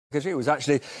Because it was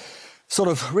actually sort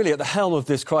of really at the helm of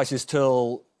this crisis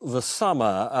till the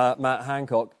summer, Matt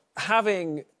Hancock,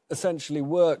 having essentially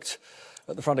worked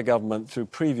at the front of government through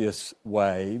previous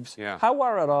waves. Yeah. How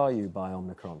worried are you by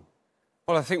Omicron?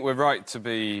 Well, I think we're right to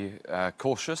be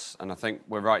cautious, and I think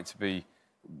we're right to be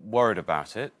worried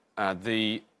about it.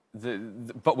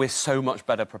 But we're so much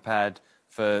better prepared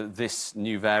for this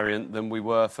new variant than we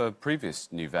were for previous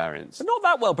new variants. But not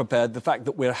that well prepared, the fact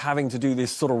that we're having to do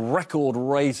this sort of record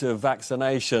rate of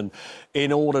vaccination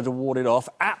in order to ward it off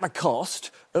at the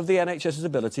cost of the NHS's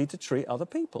ability to treat other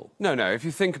people. No. If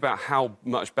you think about how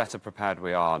much better prepared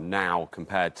we are now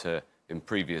compared to in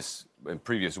previous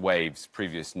waves,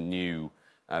 previous new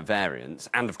variants,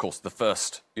 and of course the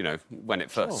first, when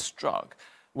it first struck,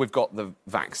 we've got the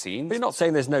vaccines. But you're not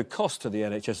saying there's no cost to the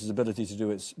NHS's ability to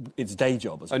do its day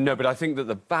job, as No, but I think that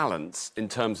the balance in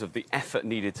terms of the effort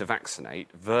needed to vaccinate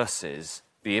versus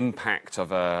the impact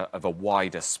of a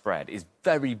wider spread is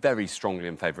very, very strongly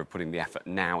in favour of putting the effort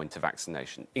now into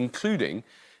vaccination, including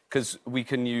because we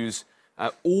can use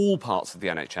all parts of the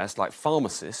NHS, like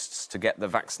pharmacists, to get the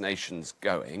vaccinations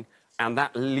going, and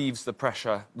that relieves the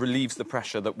pressure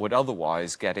that would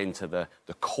otherwise get into the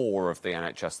core of the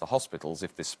NHS, the hospitals,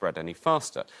 if this spread any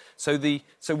faster. So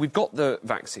we've got the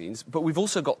vaccines, but we've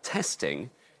also got testing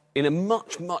in a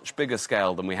much, much bigger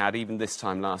scale than we had even this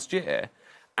time last year.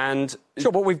 And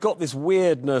sure, but we've got this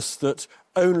weirdness that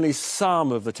only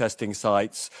some of the testing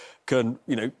sites can,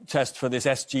 test for this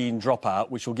S gene dropout,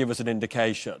 which will give us an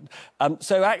indication.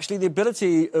 So actually the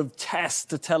ability of tests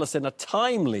to tell us in a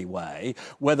timely way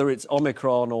whether it's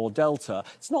Omicron or Delta,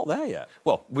 it's not there yet.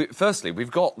 Well, firstly,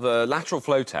 we've got the lateral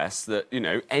flow tests that,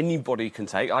 anybody can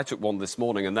take. I took one this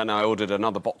morning and then I ordered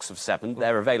another box of 7.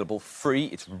 They're available free.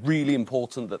 It's really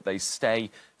important that they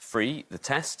stay free, the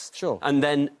tests. Sure. And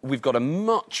then we've got a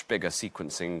much bigger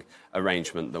sequencing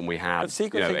arrangement than we had,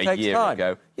 a year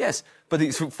ago. Yes, but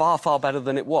it's far, far better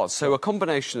than it was. So a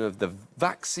combination of the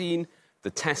vaccine, the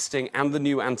testing and the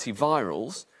new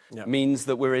antivirals means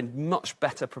that we're in much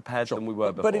better prepared than we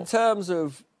were before. But in terms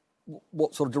of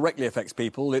what sort of directly affects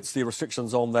people, it's the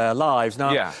restrictions on their lives.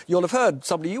 Now, you'll have heard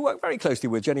somebody you work very closely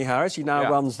with, Jenny Harris. She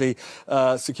now runs the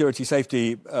security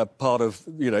safety part of,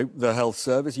 the health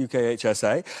service,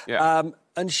 UKHSA.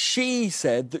 And she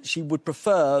said that she would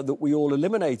prefer that we all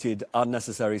eliminated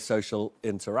unnecessary social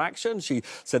interaction. She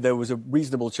said there was a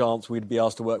reasonable chance we'd be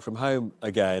asked to work from home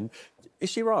again. Is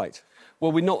she right?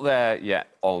 Well, we're not there yet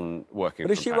on working from home.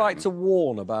 But is she right to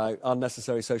warn about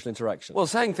unnecessary social interaction? Well,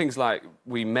 saying things like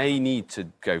we may need to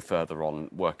go further on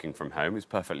working from home is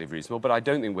perfectly reasonable, but I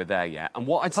don't think we're there yet. And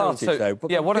what I tell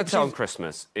what I tell on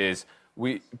Christmas is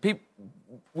we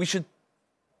should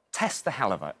test the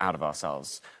hell out of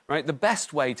ourselves, right? The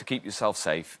best way to keep yourself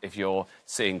safe if you're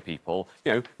seeing people,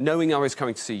 knowing I was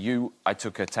coming to see you, I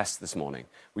took a test this morning.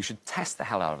 We should test the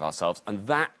hell out of ourselves, and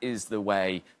that is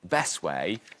the best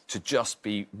way to just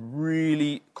be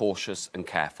really cautious and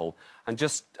careful, and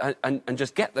just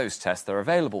get those tests. They're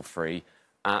available free,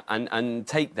 and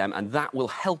take them, and that will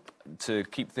help to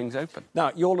keep things open.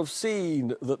 Now, you'll have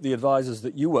seen that the advisors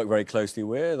that you work very closely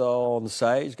with on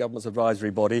SAGE, Government's advisory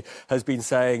body, has been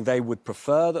saying they would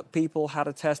prefer that people had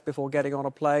a test before getting on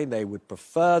a plane. They would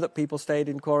prefer that people stayed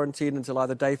in quarantine until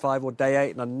either day 5 or day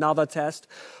 8 and another test.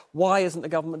 Why isn't the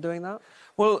government doing that?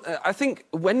 Well, I think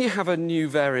when you have a new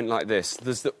variant like this,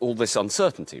 there's all this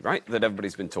uncertainty, right, that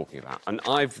everybody's been talking about. And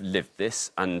I've lived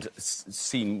this and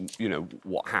seen,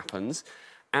 what happens.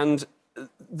 And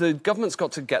the government's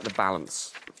got to get the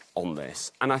balance on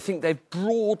this. And I think they've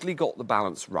broadly got the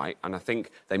balance right. And I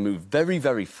think they move very,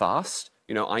 very fast.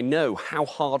 I know how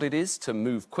hard it is to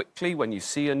move quickly when you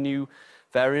see a new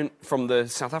variant. From the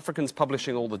South Africans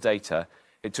publishing all the data,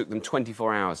 it took them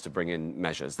 24 hours to bring in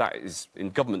measures. That is, in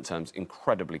government terms,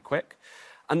 incredibly quick.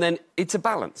 And then it's a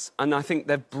balance. And I think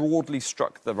they've broadly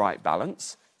struck the right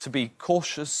balance to be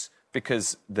cautious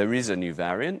because there is a new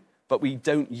variant, but we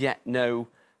don't yet know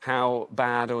how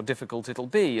bad or difficult it'll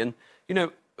be. And,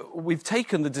 we've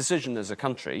taken the decision as a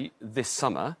country this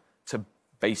summer to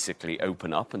basically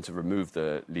open up and to remove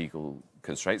the legal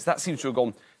constraints. That seems to have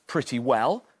gone pretty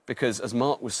well because, as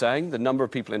Mark was saying, the number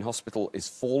of people in hospital is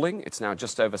falling. It's now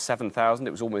just over 7,000.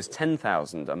 It was almost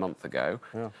 10,000 a month ago.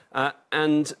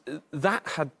 And that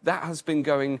has been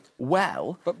going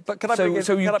well. But can I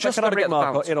bring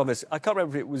Mark in on this? I can't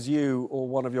remember if it was you or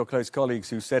one of your close colleagues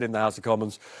who said in the House of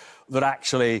Commons that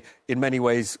actually, in many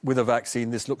ways, with a vaccine,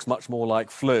 this looks much more like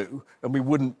flu, and we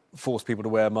wouldn't force people to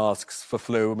wear masks for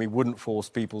flu, and we wouldn't force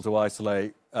people to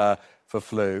isolate for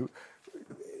flu.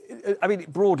 I mean,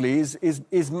 broadly,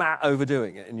 is Matt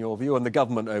overdoing it, in your view, and the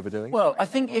government overdoing it? Well, I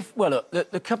think look,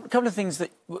 the couple of things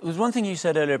that... There's one thing you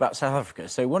said earlier about South Africa.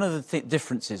 So one of the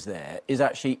differences there is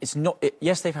actually, it's not...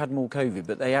 yes, they've had more COVID,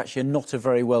 but they actually are not a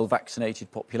very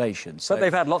well-vaccinated population. So but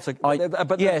they've had lots of... but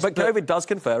COVID does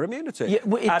confer immunity. Yeah,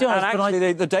 well, it does, and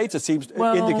actually, the data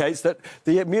indicates that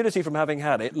the immunity from having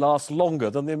had it lasts longer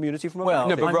than the immunity from...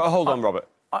 No, but hold on, Robert.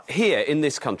 Here in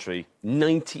this country,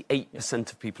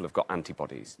 98% of people have got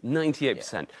antibodies.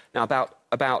 98%. Yeah. Now,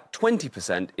 about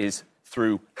 20% is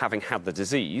through having had the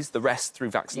disease, the rest through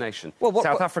vaccination. Well,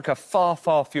 South Africa, far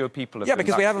fewer people have been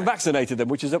because we haven't vaccinated them,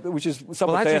 which is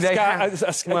some well, would say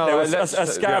a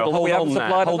scandal.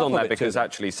 Hold on there, because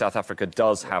actually South Africa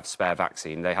does have spare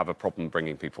vaccine. They have a problem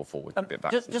bringing people forward to get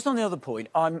vaccinated. Just on the other point,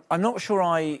 I'm not sure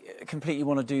I completely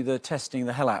want to do the testing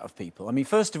the hell out of people. I mean,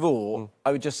 first of all,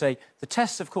 I would just say the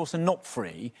tests, of course, are not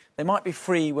free. They might be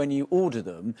free when you order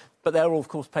them, but they're all, of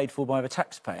course, paid for by the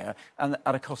taxpayer and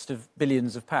at a cost of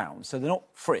billions of pounds. So they're not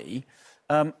free.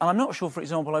 And I'm not sure, for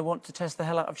example, I want to test the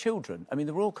hell out of children. I mean,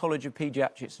 the Royal College of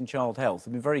Paediatrics and Child Health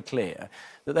have been very clear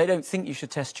that they don't think you should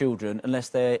test children unless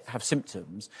they have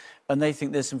symptoms. And they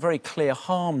think there's some very clear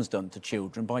harms done to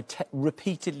children by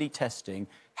repeatedly testing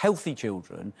healthy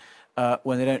children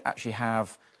when they don't actually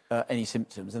have any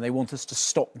symptoms, and they want us to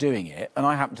stop doing it. And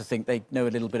I happen to think they know a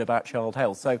little bit about child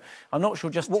health. So I'm not sure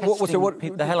just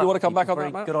testing the hell out of people is a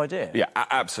very good idea. Yeah,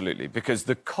 absolutely, because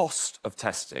the cost of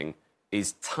testing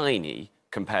is tiny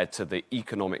compared to the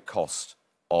economic cost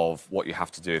of what you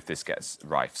have to do if this gets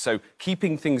rife. So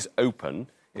keeping things open,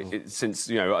 since,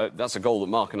 you know, that's a goal that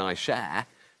Mark and I share,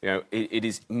 you know, it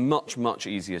is much, much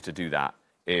easier to do that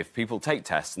if people take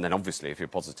tests, and then obviously, if you're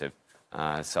positive,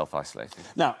 self-isolating.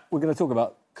 Now, we're going to talk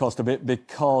about cost a bit,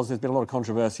 because there's been a lot of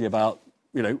controversy about,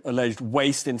 you know, alleged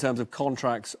waste in terms of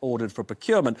contracts ordered for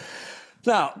procurement.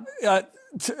 Now,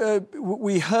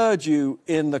 we heard you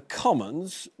in the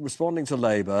Commons responding to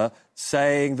Labour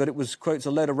saying that it was, quotes,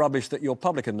 a load of rubbish that your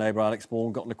publican neighbour, Alex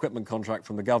Bourne, got an equipment contract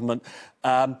from the government.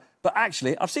 But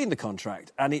actually, I've seen the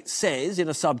contract, and it says in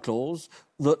a subclause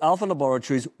that Alpha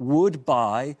Laboratories would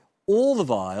buy all the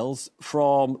vials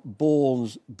from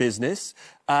Bourne's business,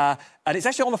 and it's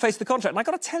actually on the face of the contract. And I've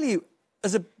got to tell you,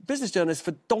 as a business journalist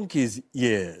for donkey's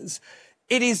years,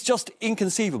 it is just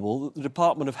inconceivable that the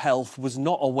Department of Health was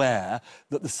not aware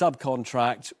that the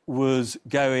subcontract was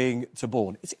going to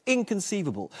Bourne. It's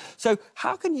inconceivable. So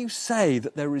how can you say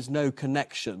that there is no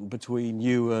connection between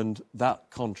you and that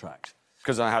contract?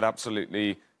 Because I had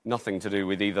absolutely nothing to do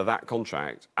with either that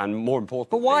contract, and more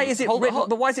importantly... But why is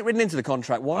it written into the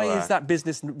contract? Why is that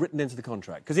business written into the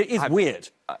contract? Because it is weird.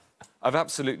 I've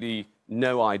absolutely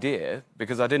no idea,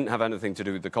 because I didn't have anything to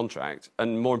do with the contract,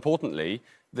 and more importantly,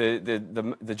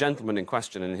 the gentleman in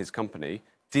question and his company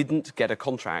didn't get a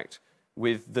contract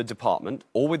with the department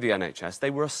or with the NHS.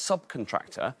 They were a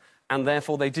subcontractor, and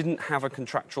therefore they didn't have a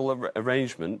contractual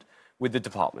arrangement with the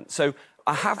department. So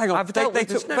I've dealt with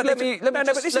this. But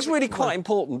this is really quite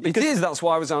important. It is. That's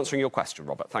why I was answering your question,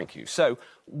 Robert. Thank you. So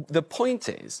the point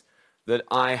is that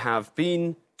I have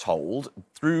been told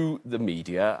through the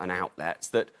media and outlets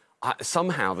that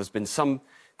somehow there's been some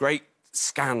great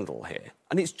scandal here.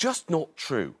 And it's just not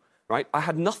true, right? I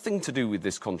had nothing to do with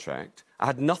this contract. I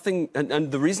had nothing...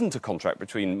 And the reason to contract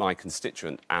between my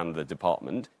constituent and the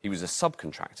department, he was a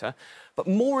subcontractor. But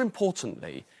more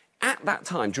importantly, at that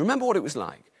time, do you remember what it was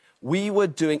like? We were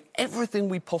doing everything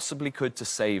we possibly could to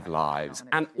save lives.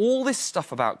 And all this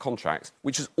stuff about contracts,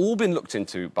 which has all been looked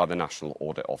into by the National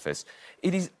Audit Office,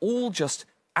 it is all just...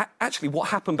 Actually, what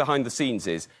happened behind the scenes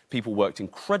is people worked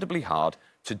incredibly hard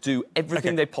to do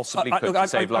everything they possibly could to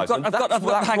save lives. I've got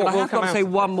to say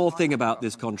one more thing about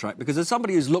this contract, because as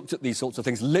somebody who's looked at these sorts of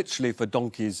things literally for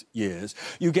donkey's years,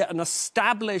 you get an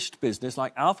established business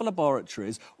like Alpha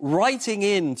Laboratories writing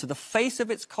into the face of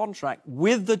its contract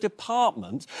with the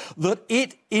department that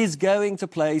it is going to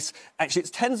place, actually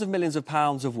it's tens of millions of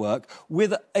pounds of work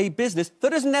with a business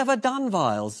that has never done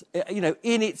vials, you know,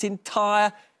 in its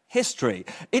entire history.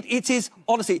 It is,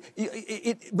 honestly,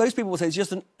 most people will say it's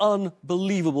just an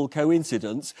unbelievable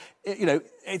coincidence. You know,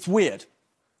 it's weird.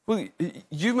 Well,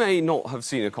 you may not have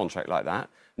seen a contract like that.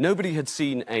 Nobody had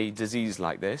seen a disease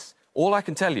like this. All I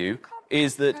can tell you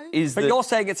is that... But you're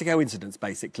saying it's a coincidence,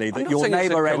 basically, that your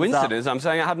neighbour ends up... I'm not saying it's a coincidence. I'm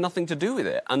saying I had nothing to do with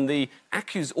it. And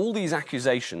all these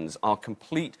accusations are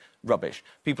complete rubbish.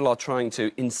 People are trying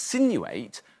to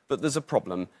insinuate that there's a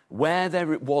problem where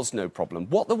there was no problem.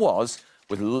 What there was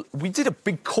we did a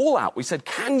big call-out. We said,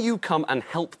 can you come and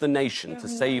help the nation to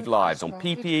save lives on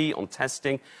PPE, on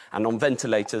testing and on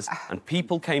ventilators? And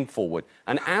people came forward.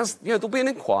 And as, you know, there'll be an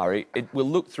inquiry. It will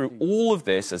look through all of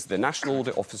this, as the National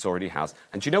Audit Office already has.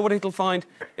 And do you know what it'll find?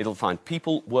 It'll find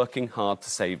people working hard to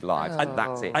save lives. And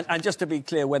that's it. And just to be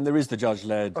clear, when there is the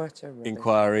judge-led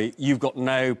inquiry, you've got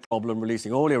no problem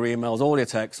releasing all your emails, all your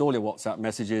texts, all your WhatsApp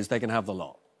messages. They can have the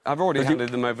lot. I've already handed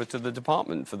them over to the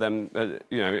department for them,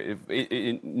 you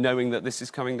know, knowing that this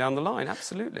is coming down the line.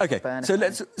 Absolutely. OK,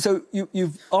 so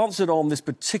you've answered on this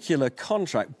particular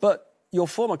contract, but your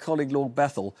former colleague, Lord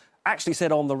Bethell, actually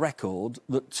said on the record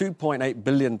that £2.8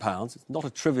 billion, it's not a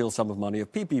trivial sum of money,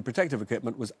 of PPE protective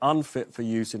equipment was unfit for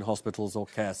use in hospitals or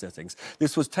care settings.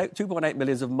 This was 2.8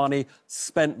 million of money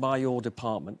spent by your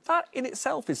department. That in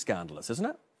itself is scandalous, isn't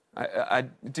it?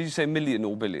 Did you say million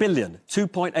or billion? Billion,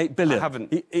 2.8 billion. I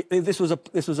haven't. This was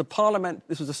a Parliament.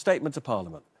 This was a statement to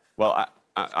Parliament. Well,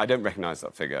 I don't recognise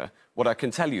that figure. What I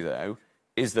can tell you though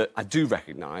is that I do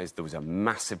recognise there was a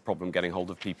massive problem getting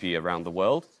hold of PPE around the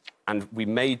world, and we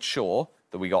made sure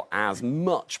that we got as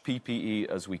much PPE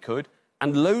as we could,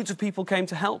 and loads of people came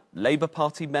to help. Labour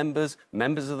Party members,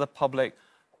 members of the public,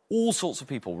 all sorts of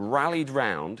people rallied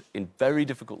round in very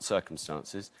difficult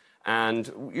circumstances.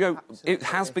 And, you know, it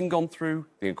has been gone through.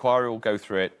 The inquiry will go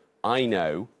through it. I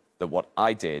know that what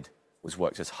I did was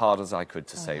worked as hard as I could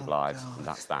to save lives, and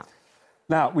that's that.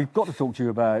 Now, we've got to talk to you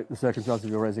about the circumstances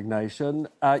of your resignation.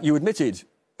 You admitted,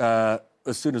 as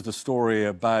soon as the story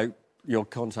about your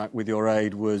contact with your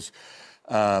aide was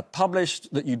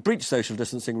published, that you'd breached social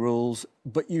distancing rules,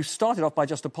 but you started off by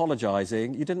just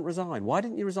apologising. You didn't resign. Why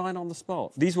didn't you resign on the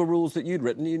spot? These were rules that you'd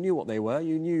written. You knew what they were.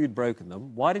 You knew you'd broken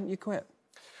them. Why didn't you quit?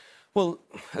 Well,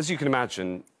 as you can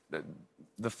imagine,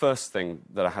 the first thing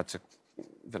that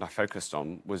I focused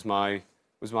on was my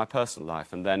personal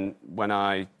life, and then when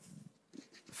I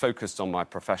focused on my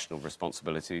professional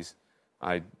responsibilities,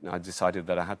 I decided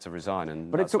that I had to resign.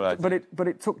 And but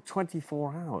it took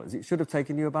 24 hours. It should have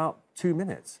taken you about 2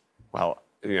 minutes. Well,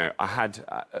 you know, I'd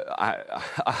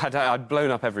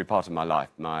blown up every part of my life,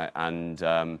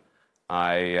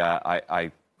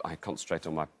 I concentrated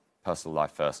on my personal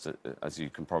life first, as you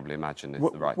can probably imagine, is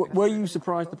the right thing. Were you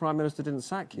surprised the Prime Minister didn't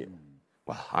sack you?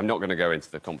 Well, I'm not going to go into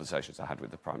the conversations I had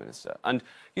with the Prime Minister. And,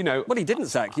 you know... Well, he didn't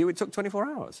sack you. It took 24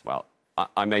 hours. Well,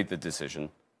 I made the decision.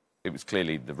 It was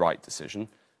clearly the right decision.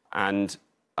 And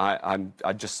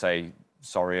I'd just say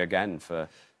sorry again for,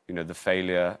 you know, the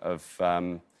failure of...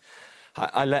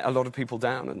 I let a lot of people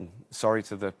down, and sorry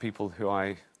to the people who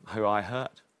I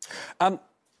hurt.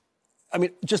 I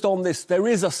mean, just on this, there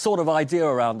is a sort of idea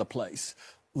around the place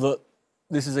that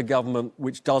this is a government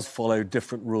which does follow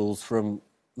different rules from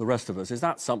the rest of us. Is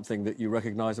that something that you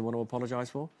recognise and want to apologise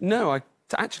for? No, I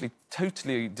actually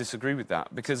totally disagree with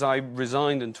that, because I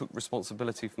resigned and took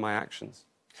responsibility for my actions.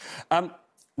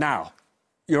 Now,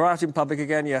 you're out in public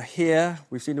again, you're here,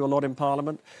 we've seen you a lot in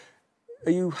Parliament.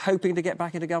 Are you hoping to get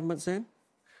back into government soon?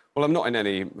 Well, I'm not in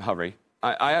any hurry.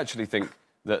 I actually think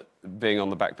that being on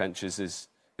the backbenches is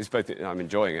both, I'm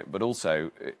enjoying it, but also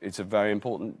it's a very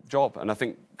important job. And I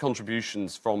think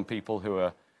contributions from people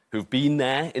who've been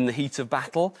there in the heat of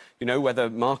battle, you know, whether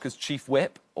Mark as Chief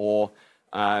Whip or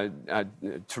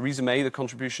Theresa May, the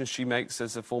contributions she makes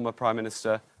as a former Prime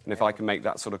Minister, and if I can make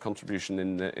that sort of contribution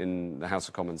in the House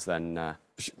of Commons, then...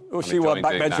 well, she won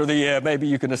Backbencher of the Year. Maybe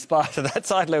you can aspire to that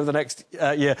title over the next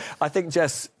year. I think,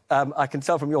 Jess, I can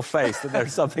tell from your face that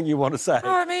there's something you want to say. Oh,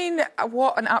 I mean,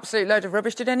 what an absolute load of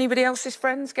rubbish. Did anybody else's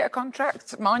friends get a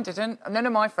contract? Mine didn't. None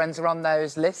of my friends are on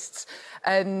those lists.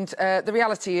 And the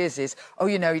reality is, oh,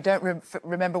 you know, you don't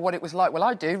remember what it was like. Well,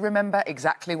 I do remember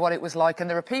exactly what it was like. And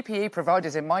there are PPE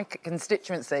providers in my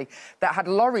constituency that had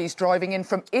lorries driving in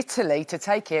from Italy to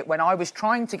take it when I was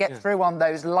trying to get through on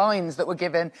those lines that were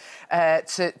given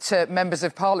to members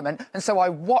of Parliament. And so I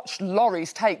watched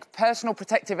lorries take personal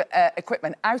protective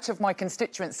equipment out of my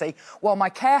constituency while my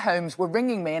care homes were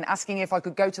ringing me and asking if I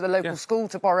could go to the local school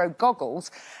to borrow goggles.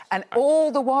 And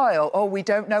all the while, oh, we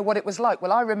don't know what it was like.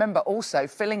 Well, I remember also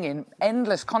filling in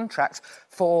endless contracts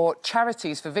for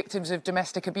charities for victims of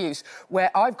domestic abuse,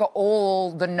 where I've got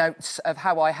all the notes of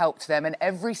how I helped them and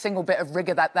every single bit of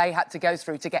rigour that they had to go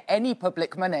through to get any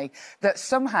public money, that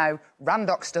somehow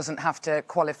Randox doesn't have to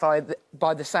qualify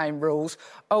by the same rules.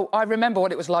 Oh, I remember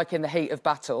what it was like in the heat of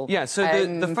battle. Yeah, so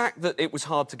the fact that it was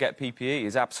hard to get PPE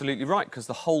is absolutely right, because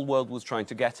the whole world was trying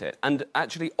to get it. And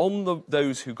actually, on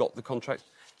those who got the contract,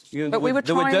 you know,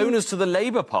 there were donors to the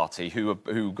Labour Party who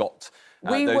got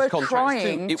we those were contracts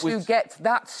trying too. to get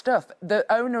that stuff. The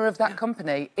owner of that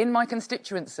company in my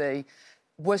constituency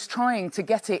was trying to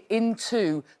get it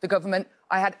into the government.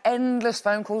 I had endless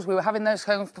phone calls. We were having those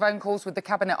phone calls with the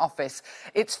Cabinet Office.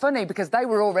 It's funny because they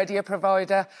were already a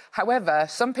provider. However,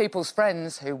 some people's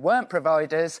friends who weren't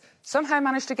providers somehow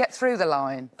managed to get through the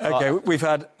line. OK, we've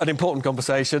had an important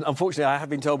conversation. Unfortunately, I have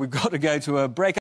been told we've got to go to a break.